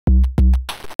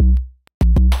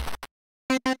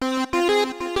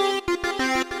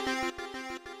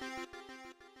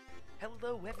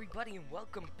everybody, and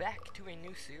welcome back to a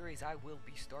new series I will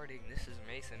be starting. This is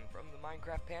Mason from the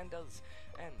Minecraft Pandas,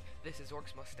 and this is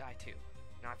Orcs Must Die 2.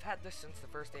 Now, I've had this since the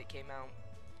first 8 came out.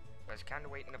 I was kind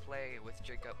of waiting to play with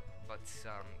Jacob, but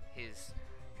his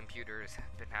computers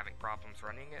have been having problems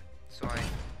running it, so I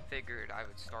figured I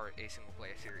would start a single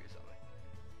player series of it.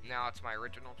 Now, it's my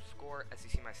original score. As you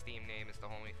see, my Steam name is the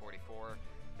Homie 44.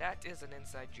 That is an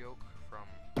inside joke from,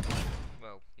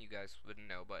 well, you guys wouldn't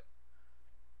know, but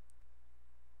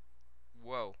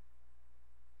whoa.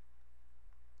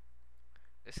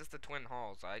 This is the Twin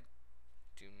Halls. I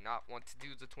do not want to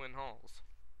do the Twin Halls.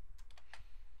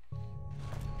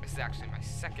 This is actually my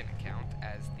second account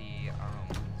as the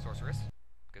sorceress,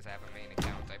 because I have a main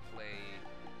account. I play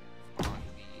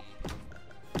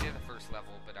on the first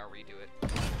level, but I'll redo it.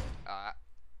 I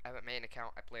have a main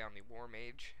account. I play on the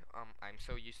Warmage. I'm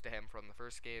so used to him from the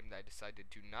first game that I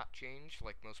decided to not change,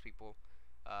 like most people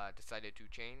decided to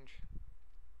change.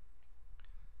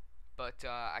 But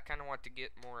I kind of want to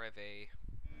get more of a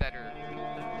better...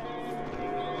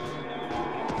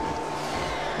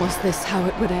 Was this how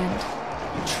it would end?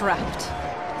 Trapped,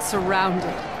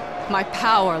 surrounded, my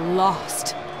power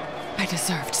lost. I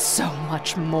deserved so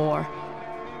much more.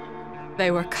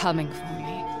 They were coming for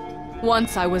me.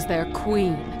 Once I was their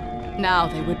queen, now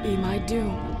they would be my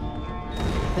doom.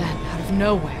 Then, out of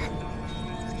nowhere,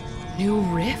 new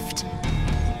rift?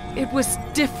 It was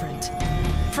different,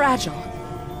 fragile.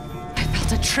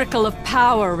 A trickle of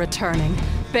power returning,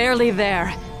 barely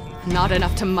there. Not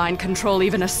enough to mind control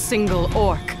even a single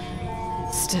orc.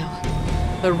 Still,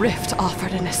 the rift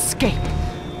offered an escape.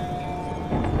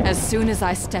 As soon as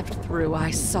I stepped through,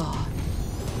 I saw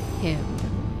him,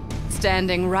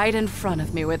 standing right in front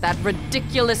of me with that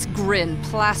ridiculous grin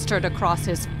plastered across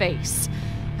his face.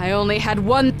 I only had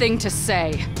one thing to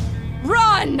say.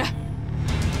 Run!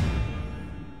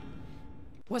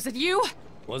 Was it you?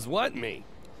 Was what me?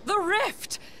 The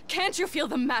rift! Can't you feel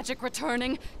the magic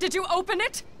returning? Did you open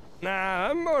it? Nah,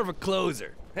 I'm more of a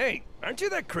closer. Hey, aren't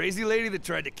you that crazy lady that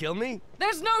tried to kill me?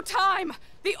 There's no time!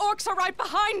 The orcs are right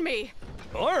behind me!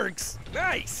 Orcs?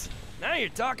 Nice! Now you're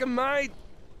talking my...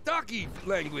 talkie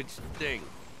language thing.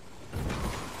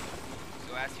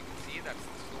 So as you can see, that's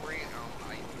the story.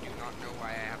 I do not know why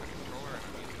I have a controller and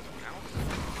I'm using a mouse.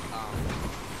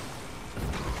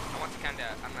 I want to kinda...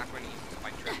 I'm not going to use this by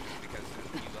trick because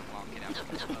you unlock it after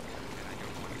this level, and I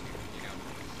don't want to, you know.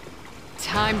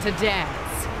 Time to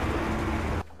dance.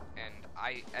 And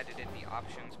I edited the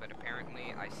options, but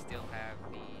apparently I still have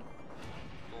the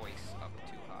voice up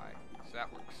too high. So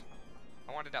that works.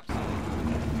 I want it up slightly.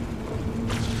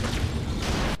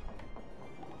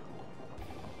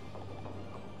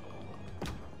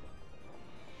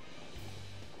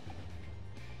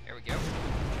 There we go.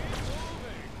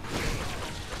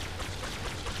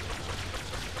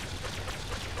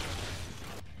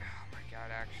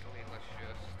 Actually, let's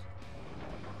just...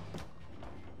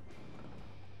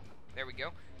 There we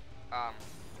go. I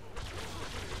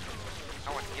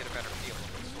want to get a better feel of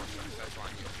the sorceress. That's why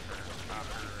I'm using her. Her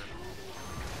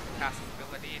passive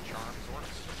ability, charms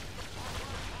orcs.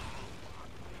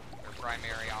 Her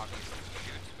primary, obviously,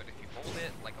 shoots, but if you hold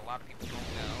it, like a lot of people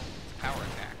don't know, it's a power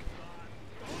attack.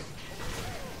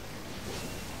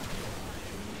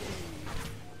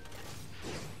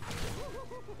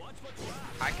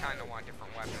 I kind of want a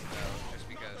different weapon, though, just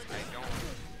because I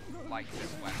don't like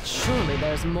this weapon. Surely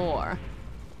there's more.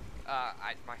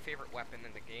 My favorite weapon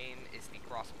in the game is the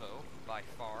crossbow, by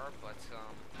far, but,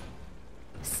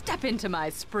 Step into my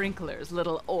sprinklers,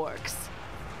 little orcs.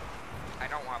 I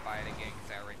don't want to buy it again,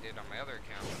 because I already did on my other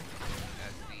account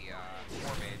as the,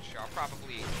 warmage, so I'll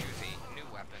probably choose a new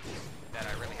weapon that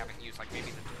I really haven't used, like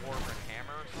maybe the dwarven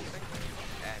hammer or something,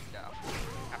 and,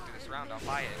 after this round I'll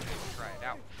buy it and we'll try it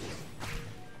out.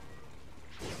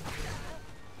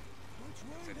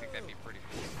 So I think that'd be pretty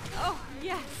cool. Oh,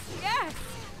 yes, yes!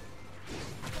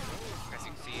 As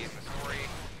you can see in the story,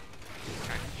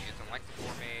 she doesn't like the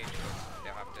warmage,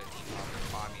 they'll have to team up.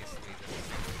 Obviously, this is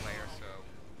single player, so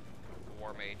the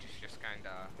warmage is just kind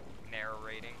of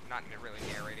narrating. Not really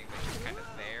narrating, but just kind of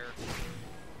there.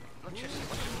 Let's just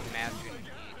imagine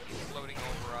he's floating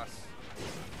over us,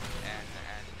 and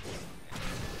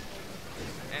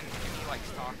he likes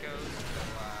tacos, so,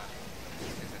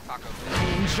 is it Taco Bell? I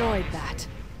enjoyed that.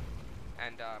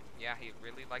 And, yeah, he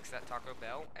really likes that Taco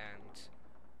Bell, and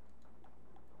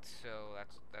so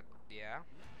that, yeah.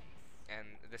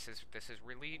 And this is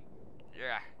really,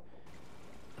 yeah.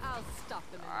 I'll stop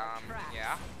them in their tracks.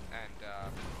 Yeah, and,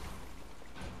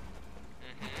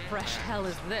 Fresh hell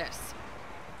is this?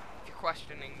 If you're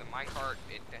questioning the minecart,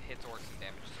 it hits orcs and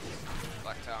damages them.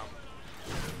 But,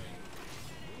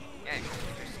 Yeah, he's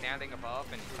just standing above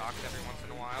and he talks every once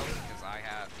in a while because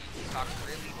he talks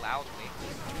really loudly.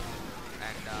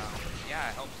 And, yeah,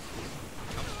 it helps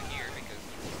to hear because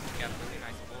he's got a really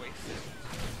nice voice.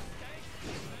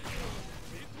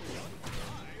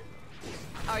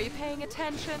 Are you paying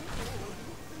attention?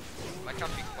 Like how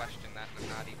she questioned that and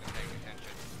I'm not even paying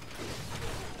attention.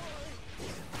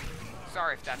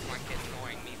 Sorry if that's my kid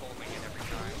annoying me holding it every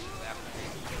time.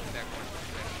 That was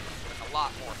a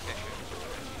lot more efficient.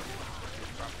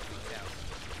 Probably tell.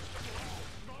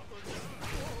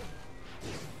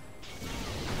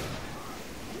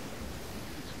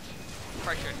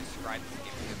 Probably should have described this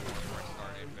game a bit more before I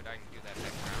started, but I can do that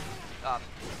next round.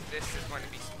 This is going to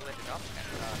be split up, and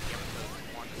the episode is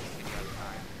one video at a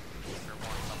time, or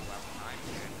one level at a time,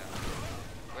 and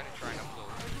I'm going to try and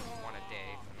upload one a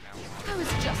day from now on. I was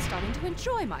just starting to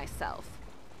enjoy myself.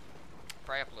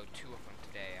 Probably upload 2 of them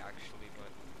today, actually, but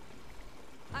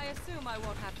I assume I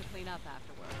won't have to clean up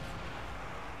afterwards.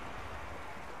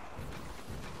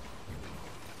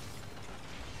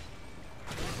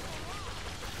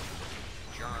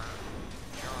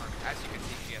 As you can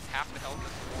see, she has half the health as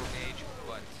the Warmage,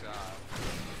 but a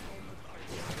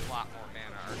lot more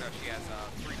mana. Or no, she has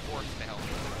 3/4 the health as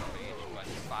the Warmage, but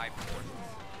 5/4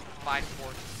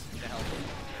 the health.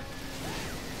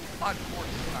 5/4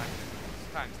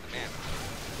 times the mana.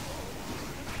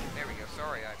 There we go.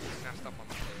 Sorry, I messed up on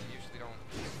the thing. Usually don't.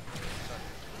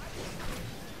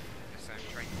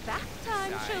 Back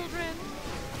time, children.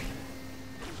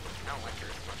 I don't like her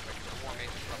as much. Like the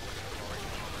Warmage is level 4 already.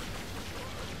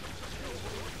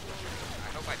 I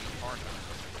hope I beat hard enough.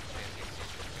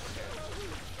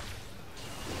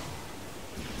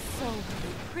 So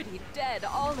many pretty dead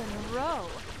all in a row.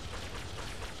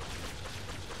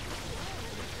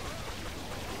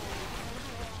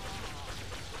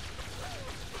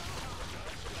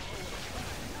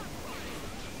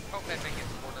 Hope that thing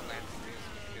gets Borderlands 3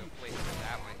 to a place where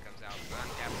that one comes out. So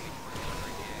I'm definitely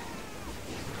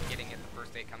getting it the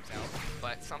first day it comes out.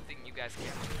 But something you guys can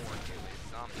look forward to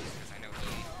is zombies, because I know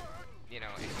you know,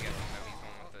 if you guys don't know, he's the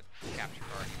one with the capture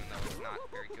card, even though it's not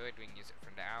very good, we can use it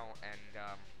for now, and,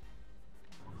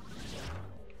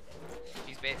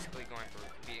 he's basically going to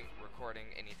be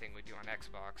recording anything we do on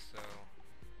Xbox, so,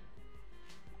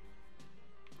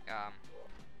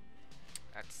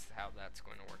 that's how that's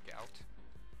going to work out.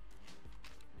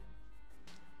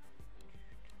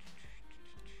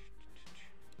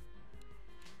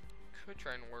 Could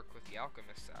try and work with the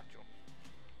Alchemist Satchel.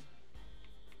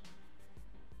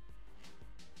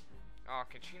 Oh,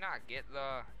 can she not get the...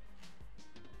 I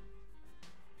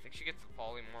think she gets the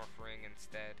polymorph ring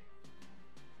instead.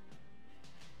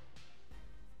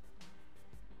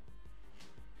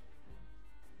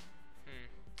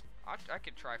 I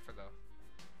could try for the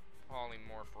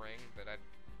polymorph ring, but I'd...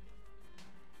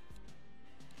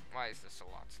 Why is this a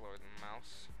lot slower than the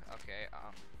mouse? Okay,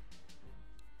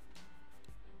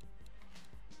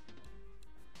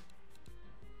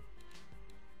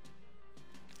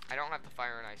 I don't have the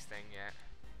fire and ice thing yet.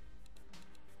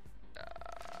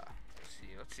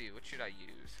 Let's see, what should I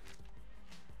use?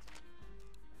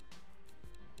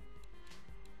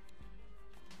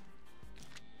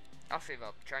 I'll save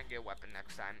up, try and get a weapon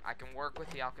next time. I can work with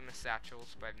the Alchemist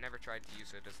Satchels, but I've never tried to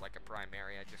use it as like a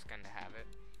primary, I just kinda have it.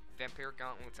 Vampire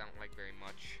Gauntlets I don't like very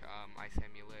much. Ice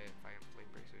Amulet, Fire and Flame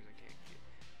Bracers I can't get.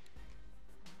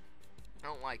 I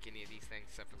don't like any of these things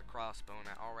except for the crossbone.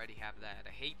 I already have that.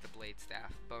 I hate the blade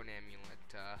staff. Bone amulet,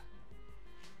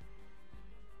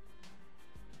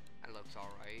 that looks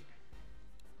alright.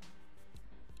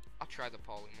 I'll try the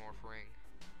polymorph ring.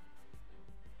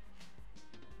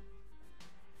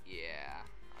 Yeah,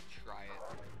 I'll try it.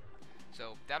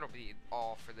 So that'll be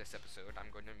all for this episode.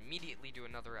 I'm going to immediately do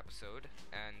another episode,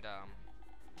 and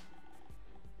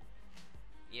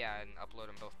yeah, and upload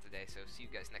them both today. So see you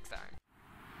guys next time.